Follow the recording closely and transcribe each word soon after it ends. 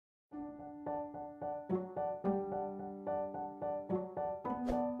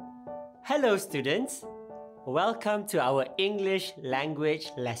Hello students, welcome to our English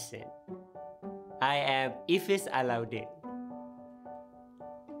language lesson. I am Ifis Alauddin.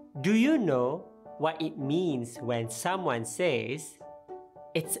 Do you know what it means when someone says,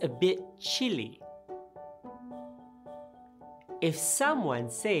 "It's a bit chilly"? If someone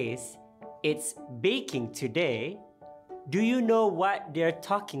says, "It's baking today," do you know what they're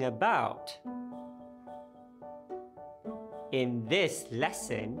talking about? In this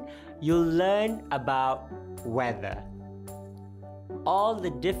lesson, you'll learn about weather, all the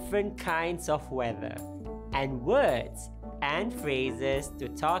different kinds of weather, and words and phrases to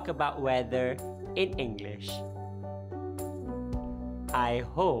talk about weather in English. I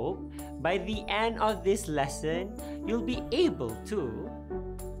hope by the end of this lesson, you'll be able to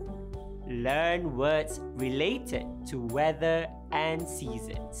learn words related to weather and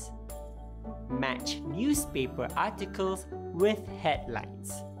seasons, match newspaper articles with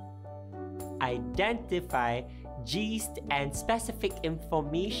headlines, identify gist and specific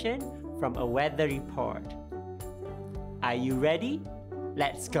information from a weather report. Are you ready?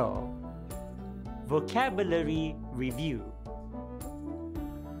 Let's go! Vocabulary review.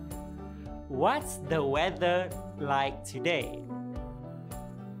 What's the weather like today?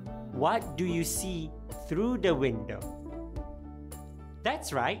 What do you see through the window?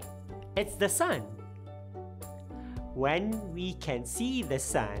 That's right, it's the sun. When we can see the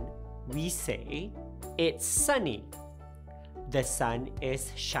sun, we say, "It's sunny." The sun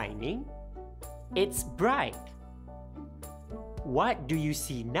is shining. It's bright. What do you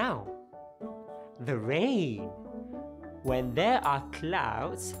see now? The rain. When there are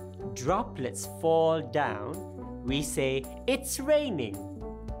clouds, droplets fall down, we say, "It's raining."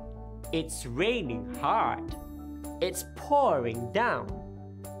 It's raining hard. It's pouring down.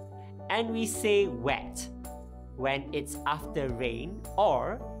 And we say wet when it's after rain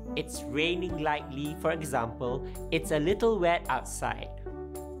or it's raining lightly. For example, it's a little wet outside.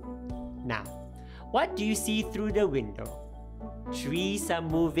 Now, what do you see through the window? Trees are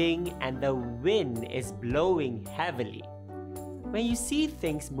moving and the wind is blowing heavily. When you see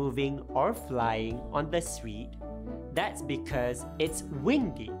things moving or flying on the street, that's because it's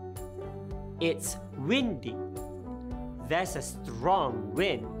windy. It's windy. There's a strong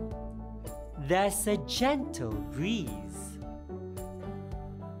wind. There's a gentle breeze.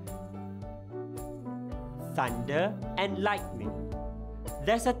 Thunder and lightning.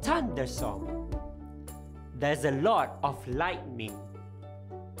 There's a thunderstorm. There's a lot of lightning.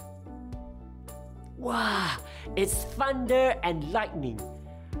 Wow! It's thunder and lightning.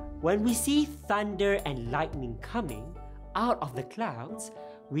 When we see thunder and lightning coming out of the clouds,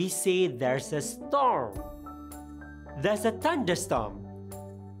 we say there's a storm. There's a thunderstorm.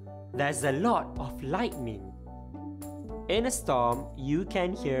 There's a lot of lightning. In a storm, you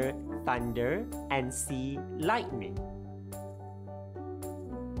can hear thunder and see lightning.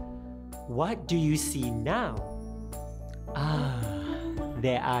 What do you see now?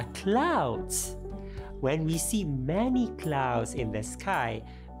 There are clouds. When we see many clouds in the sky,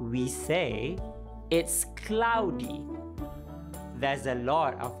 we say, "It's cloudy." There's a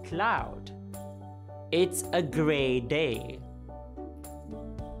lot of cloud. It's a gray day.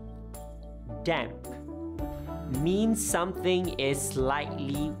 Damp means something is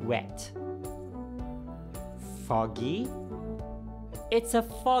slightly wet. Foggy. It's a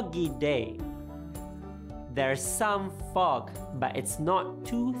foggy day. There's some fog, but it's not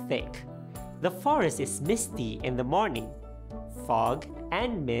too thick. The forest is misty in the morning. Fog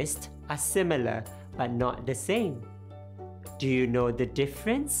and mist are similar, but not the same. Do you know the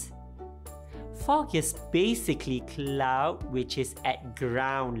difference? Fog is basically cloud which is at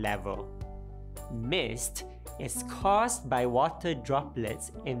ground level. Mist is caused by water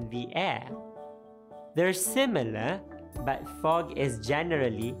droplets in the air. They're similar, but fog is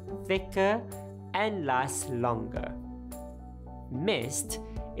generally thicker and lasts longer. Mist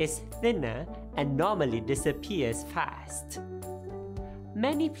is thinner and normally disappears fast.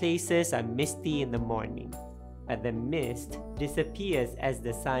 Many places are misty in the morning, but the mist disappears as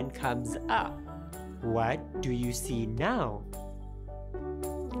the sun comes up. What do you see now?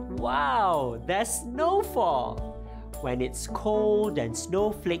 Wow, there's snowfall! When it's cold and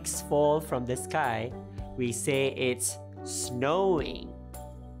snowflakes fall from the sky, we say it's snowing.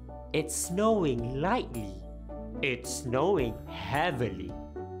 It's snowing lightly. It's snowing heavily.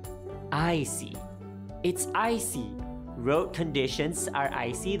 Icy. It's icy. Road conditions are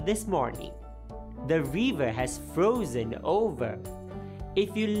icy this morning. The river has frozen over.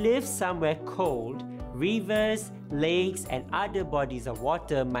 If you live somewhere cold, rivers, lakes, and other bodies of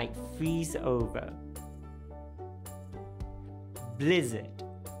water might freeze over. Blizzard.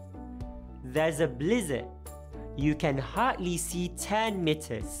 There's a blizzard. You can hardly see 10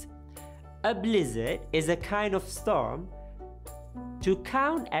 meters. A blizzard is a kind of storm. To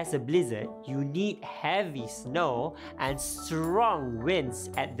count as a blizzard, you need heavy snow and strong winds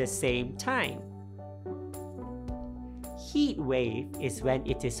at the same time. Heat wave is when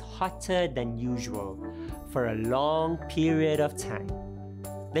it is hotter than usual for a long period of time.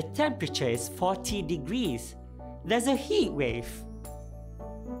 The temperature is 40 degrees. There's a heat wave.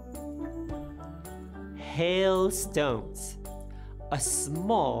 Hailstones. A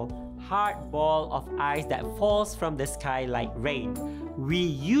small, hard ball of ice that falls from the sky like rain. We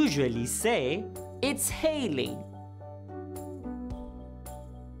usually say it's hailing.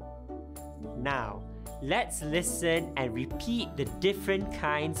 Now, let's listen and repeat the different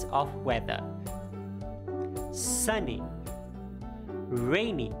kinds of weather. Sunny,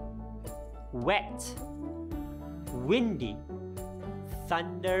 rainy, wet, windy,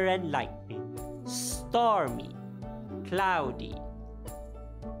 thunder and lightning, stormy, cloudy,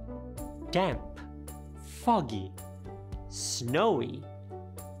 damp, foggy, snowy,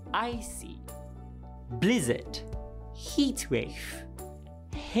 icy, blizzard, heat wave,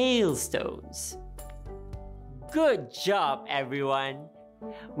 hailstones. Good job, everyone!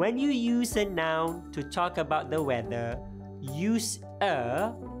 When you use a noun to talk about the weather, use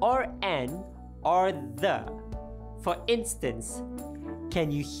a or an or the. For instance, can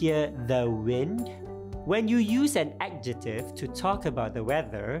you hear the wind? When you use an adjective to talk about the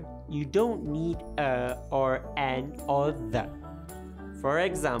weather, you don't need a or an or the. For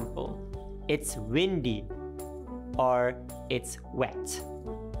example, it's windy or it's wet.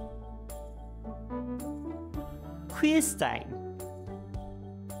 Quiz time.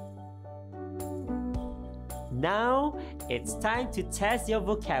 Now it's time to test your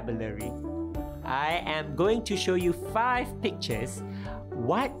vocabulary. I am going to show you 5 pictures.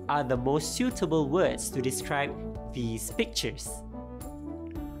 What are the most suitable words to describe these pictures?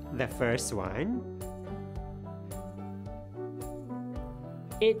 The first one.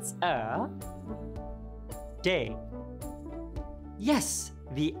 It's a day. Yes,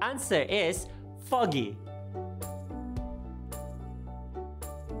 the answer is foggy.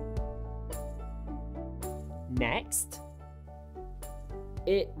 Next.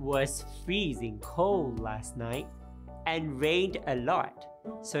 It was freezing cold last night and rained a lot.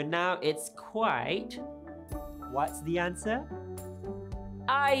 So now it's quite... What's the answer?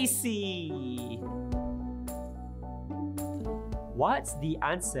 Icy! What's the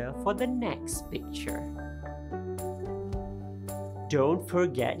answer for the next picture? Don't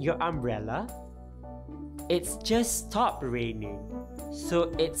forget your umbrella. It's just stopped raining,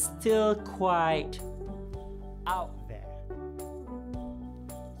 so it's still quite out there.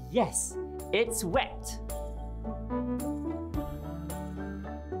 Yes, it's wet.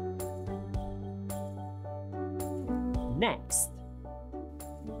 Next.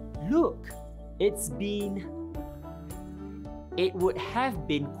 Look, it would have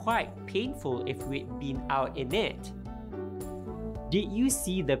been quite painful if we'd been out in it. Did you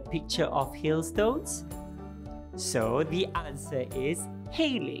see the picture of hailstones? So the answer is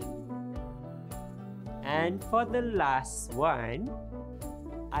hailing. And for the last one,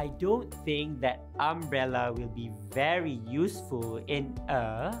 I don't think that umbrella will be very useful in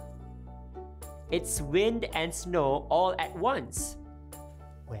it's wind and snow all at once.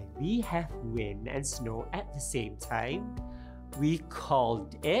 When we have wind and snow at the same time, we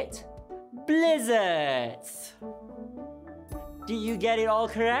called it blizzards. Did you get it all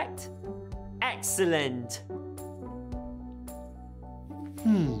correct? Excellent!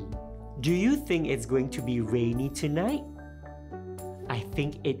 Do you think it's going to be rainy tonight? I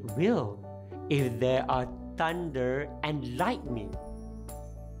think it will, if there are thunder and lightning.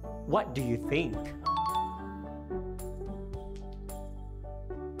 What do you think?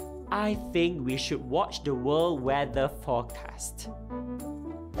 I think we should watch the world weather forecast.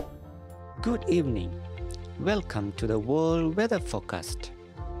 Good evening. Welcome to the world weather forecast.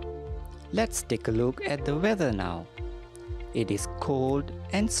 Let's take a look at the weather now. It is cold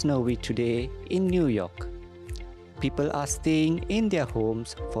and snowy today in New York. People are staying in their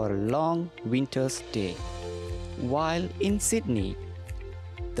homes for a long winter's day. While in Sydney,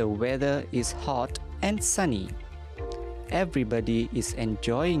 the weather is hot and sunny. Everybody is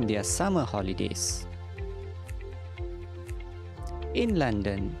enjoying their summer holidays. In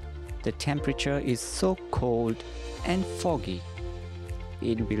London, the temperature is so cold and foggy.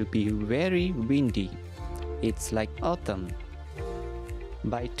 It will be very windy. It's like autumn.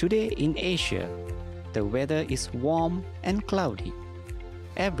 By today in Asia, the weather is warm and cloudy.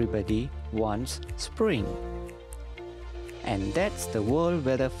 Everybody wants spring. And that's the world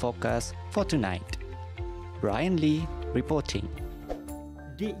weather forecast for tonight. Brian Lee reporting.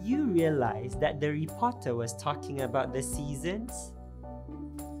 Did you realize that the reporter was talking about the seasons?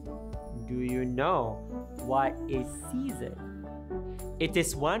 Do you know what is season? It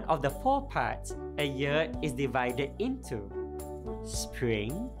is one of the 4 parts a year is divided into: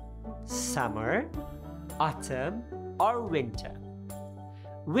 spring, summer, autumn, or winter.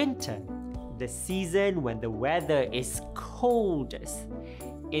 Winter, the season when the weather is coldest.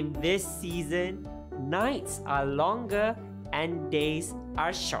 In this season, nights are longer and days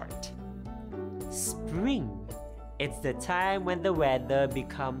are short. Spring, it's the time when the weather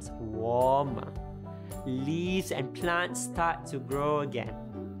becomes warmer. Leaves and plants start to grow again,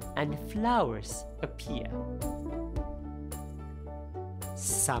 and flowers appear.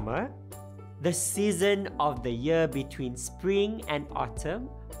 Summer, the season of the year between spring and autumn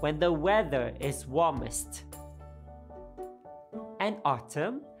when the weather is warmest. And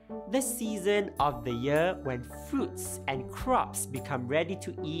autumn, the season of the year when fruits and crops become ready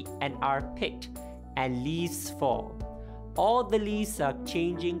to eat and are picked, and leaves fall. All the leaves are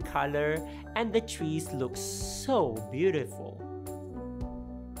changing color and the trees look so beautiful.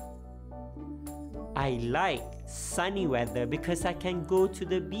 I like sunny weather because I can go to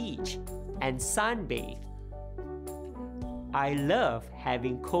the beach and sunbathe. I love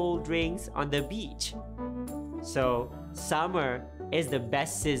having cold drinks on the beach. So, summer is the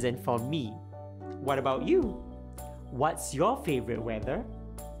best season for me. What about you? What's your favorite weather?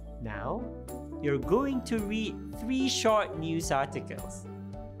 Now, you're going to read 3 short news articles.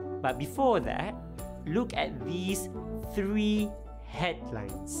 But before that, look at these 3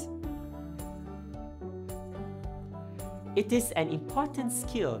 headlines. It is an important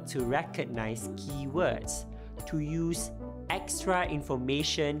skill to recognize keywords, to use extra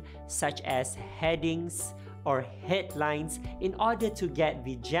information such as headings or headlines in order to get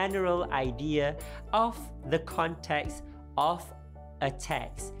the general idea of the context of a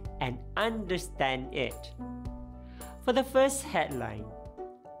text and understand it. For the first headline,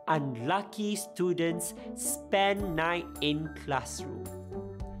 unlucky students spend night in classroom.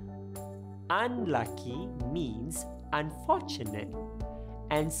 Unlucky means unfortunate,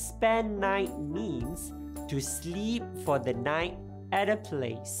 and spend night means to sleep for the night at a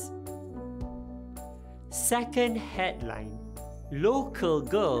place. Second headline, local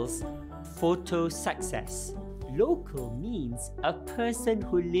girls photo success. Local means a person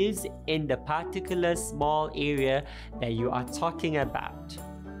who lives in the particular small area that you are talking about.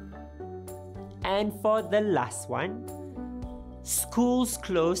 And for the last one, schools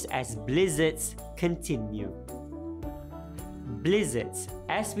close as blizzards continue. Blizzards,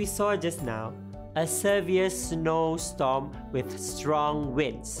 as we saw just now, a severe snowstorm with strong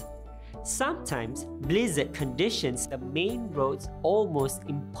winds. Sometimes blizzard conditions the main roads almost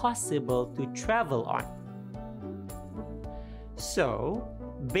impossible to travel on. So,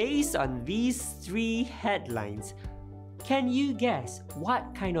 based on these 3 headlines, can you guess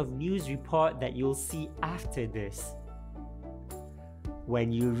what kind of news report that you'll see after this?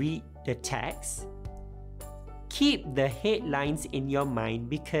 When you read the text, keep the headlines in your mind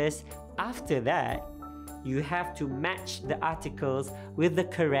because after that, you have to match the articles with the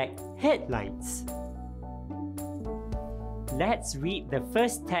correct headlines. Let's read the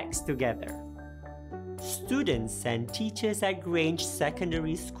first text together. Students and teachers at Grange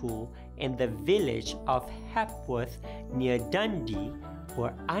Secondary School in the village of Hepworth near Dundee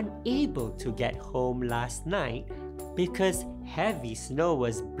were unable to get home last night because heavy snow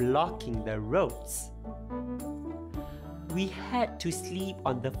was blocking the roads. We had to sleep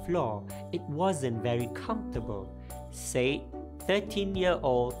on the floor. It wasn't very comfortable, said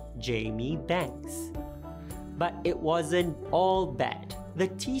 13-year-old Jamie Banks. But it wasn't all bad. The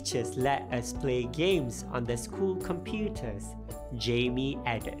teachers let us play games on the school computers, Jamie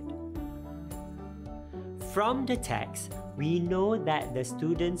added. From the text, we know that the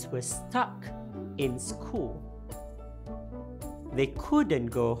students were stuck in school. They couldn't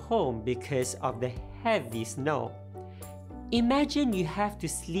go home because of the heavy snow. Imagine you have to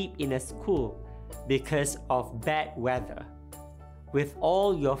sleep in a school because of bad weather, with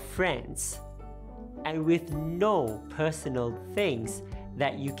all your friends, and with no personal things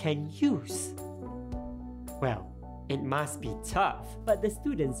that you can use. Well, it must be tough, but the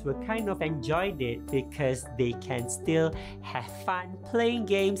students will kind of enjoyed it because they can still have fun playing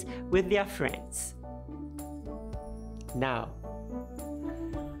games with their friends. Now,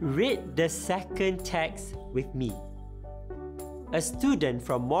 read the second text with me. A student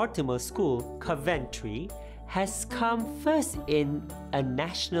from Mortimer School, Coventry, has come first in a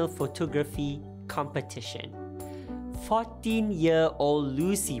national photography competition. 14-year-old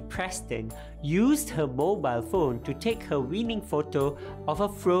Lucy Preston used her mobile phone to take her winning photo of a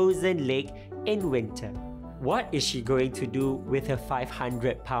frozen lake in winter. What is she going to do with her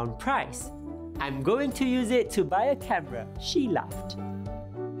 £500 prize? I'm going to use it to buy a camera, she laughed.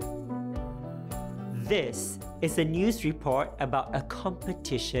 This is a news report about a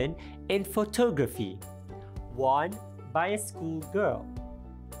competition in photography, won by a schoolgirl.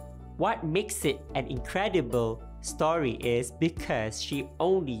 What makes it an incredible story is because she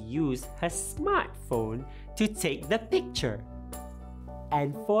only used her smartphone to take the picture.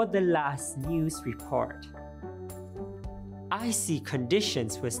 And for the last news report, icy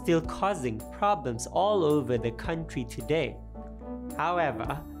conditions were still causing problems all over the country today.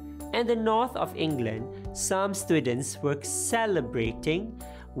 However, in the north of England, some students were celebrating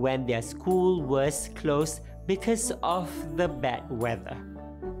when their school was closed because of the bad weather.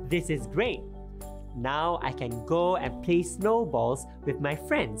 This is great! Now I can go and play snowballs with my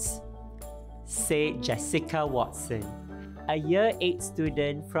friends, said Jessica Watson, a Year 8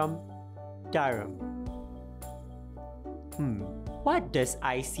 student from Durham. What does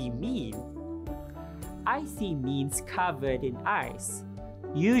icy mean? Icy means covered in ice.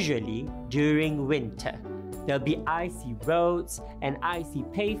 Usually during winter, there'll be icy roads and icy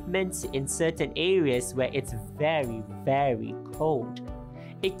pavements in certain areas where it's very, very cold.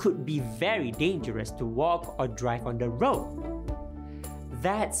 It could be very dangerous to walk or drive on the road.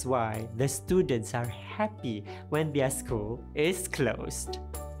 That's why the students are happy when their school is closed.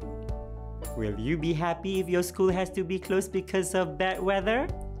 Will you be happy if your school has to be closed because of bad weather?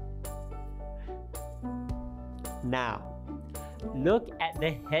 Now, look at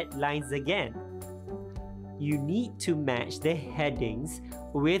the headlines again. You need to match the headings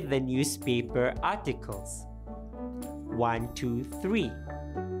with the newspaper articles. 1, 2, 3.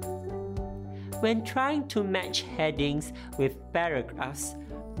 When trying to match headings with paragraphs,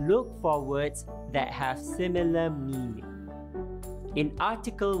 look for words that have similar meaning. In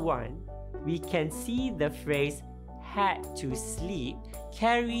Article 1, we can see the phrase had to sleep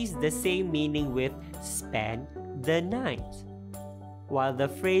carries the same meaning with spend the night, while the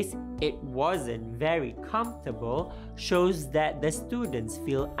phrase it wasn't very comfortable shows that the students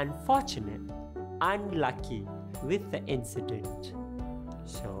feel unfortunate, unlucky with the incident.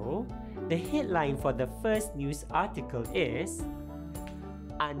 So, the headline for the first news article is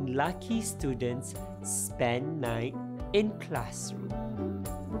Unlucky Students Spend Night in Classroom.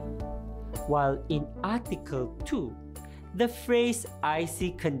 While in Article 2, the phrase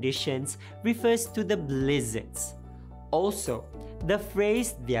icy conditions refers to the blizzards. Also, the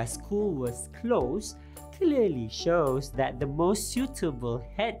phrase their school was closed clearly shows that the most suitable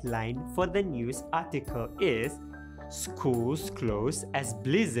headline for the news article is Schools close as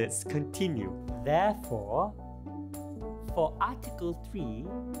blizzards continue. Therefore, for Article 3,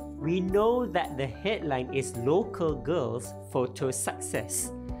 we know that the headline is Local Girls Photo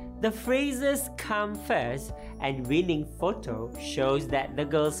Success. The phrases come first and winning photo shows that the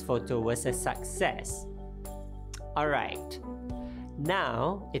girl's photo was a success. Alright,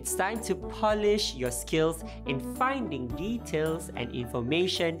 now it's time to polish your skills in finding details and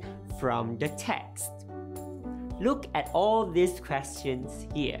information from the text. Look at all these questions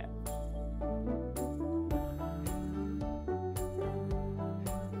here.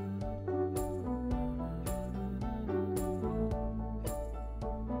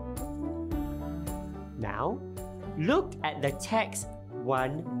 Now, look at the text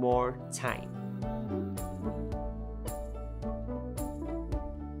one more time.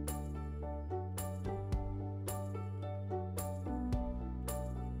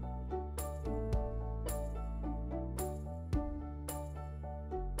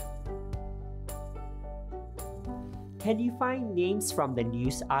 Can you find names from the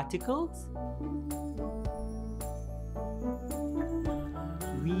news articles?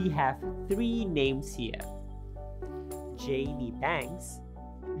 We have 3 names here: Jamie Banks,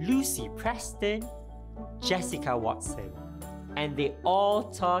 Lucy Preston, Jessica Watson, and they all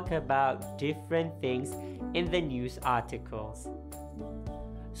talk about different things in the news articles.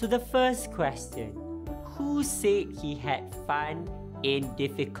 So the first question, who said he had fun in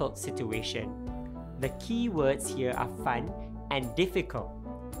difficult situation? The key words here are fun and difficult.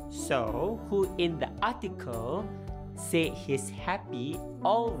 So, who in the article said he's happy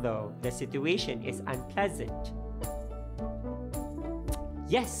although the situation is unpleasant?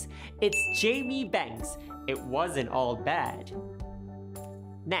 Yes, it's Jamie Banks. It wasn't all bad.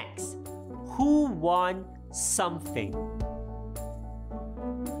 Next, who won something?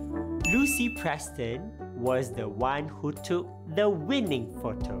 Lucy Preston was the one who took the winning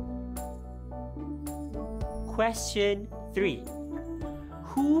photo. Question 3.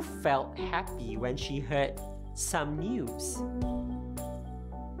 Who felt happy when she heard some news?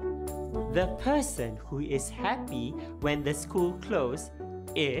 The person who is happy when the school closed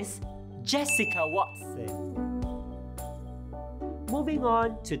is Jessica Watson. Moving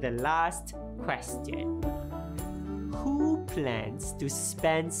on to the last question. Who plans to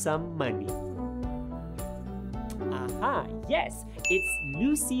spend some money? Yes, it's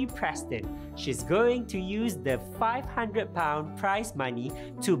Lucy Preston. She's going to use the £500 prize money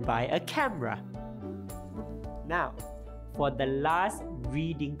to buy a camera. Now, for the last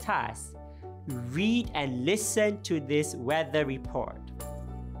reading task, read and listen to this weather report.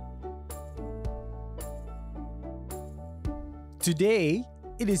 Today,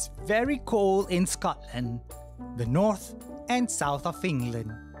 it is very cold in Scotland, the north and south of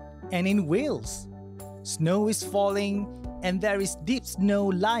England, and in Wales. Snow is falling and there is deep snow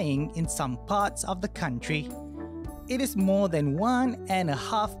lying in some parts of the country. It is more than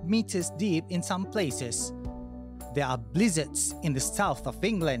 1.5 meters deep in some places. There are blizzards in the south of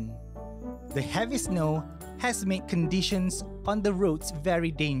England. The heavy snow has made conditions on the roads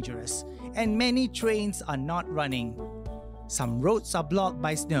very dangerous, and many trains are not running. Some roads are blocked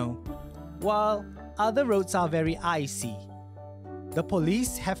by snow, while other roads are very icy. The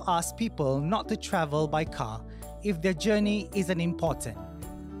police have asked people not to travel by car if their journey isn't important.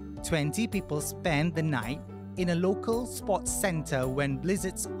 20 people spent the night in a local sports center when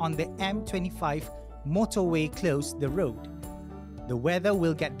blizzards on the M25 motorway closed the road. The weather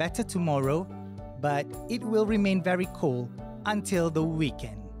will get better tomorrow, but it will remain very cold until the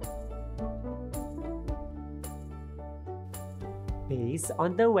weekend. Based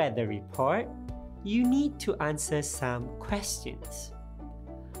on the weather report, you need to answer some questions.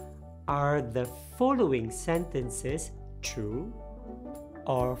 Are the following sentences true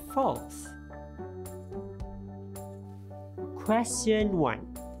or false? Question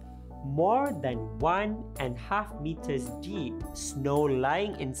 1. More than 1.5 meters deep snow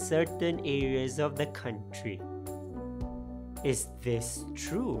lying in certain areas of the country. Is this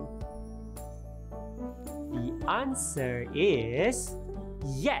true? The answer is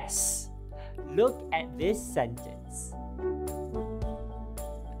yes. Look at this sentence.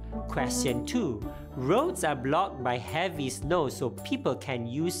 Question 2. Roads are blocked by heavy snow so people can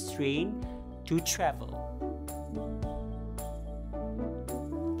use train to travel.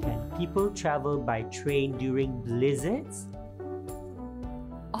 Can people travel by train during blizzards?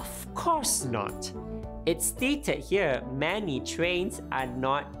 Of course not. It's stated here many trains are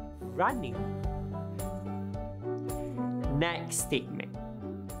not running. Next statement.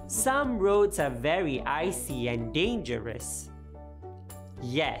 Some roads are very icy and dangerous.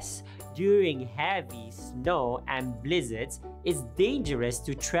 Yes, during heavy snow and blizzards, it's dangerous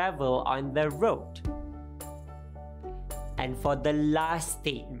to travel on the road. And for the last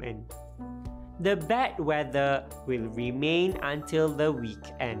statement, the bad weather will remain until the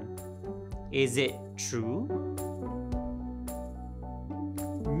weekend. Is it true?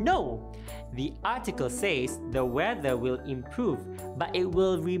 No! The article says the weather will improve, but it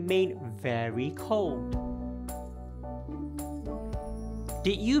will remain very cold.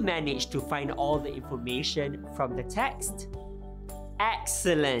 Did you manage to find all the information from the text?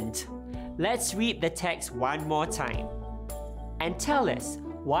 Excellent! Let's read the text one more time. And tell us,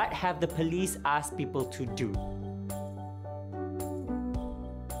 what have the police asked people to do?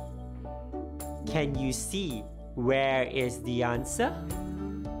 Can you see where is the answer?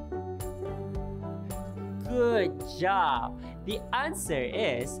 Good job! The answer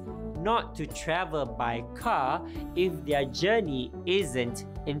is not to travel by car if their journey isn't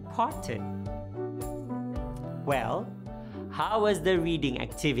important. Well, how was the reading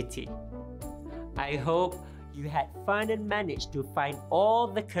activity? I hope you had fun and managed to find all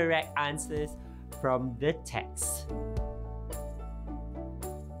the correct answers from the text.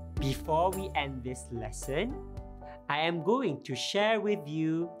 Before we end this lesson, I am going to share with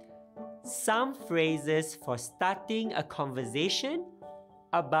you some phrases for starting a conversation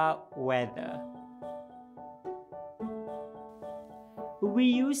about weather. We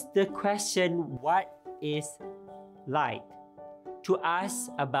use the question "what is like" to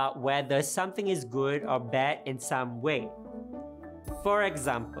ask about whether something is good or bad in some way. For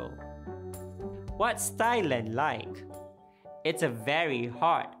example, what's Thailand like? It's a very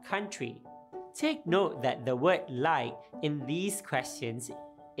hot country. Take note that the word "like" in these questions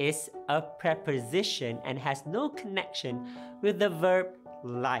is a preposition and has no connection with the verb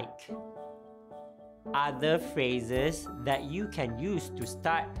like. Other phrases that you can use to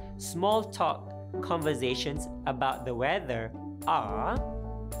start small talk conversations about the weather are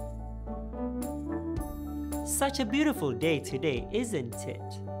Such a beautiful day today, isn't it?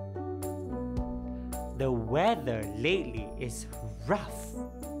 The weather lately is rough.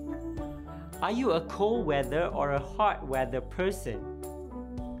 Are you a cold weather or a hot weather person?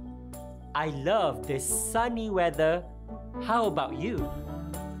 I love this sunny weather. How about you?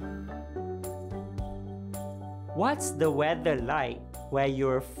 What's the weather like where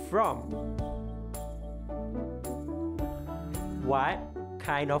you're from? What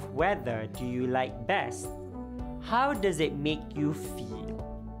kind of weather do you like best? How does it make you feel?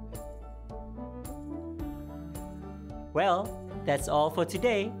 Well, that's all for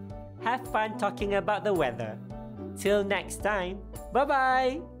today. Have fun talking about the weather. Till next time,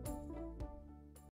 bye-bye!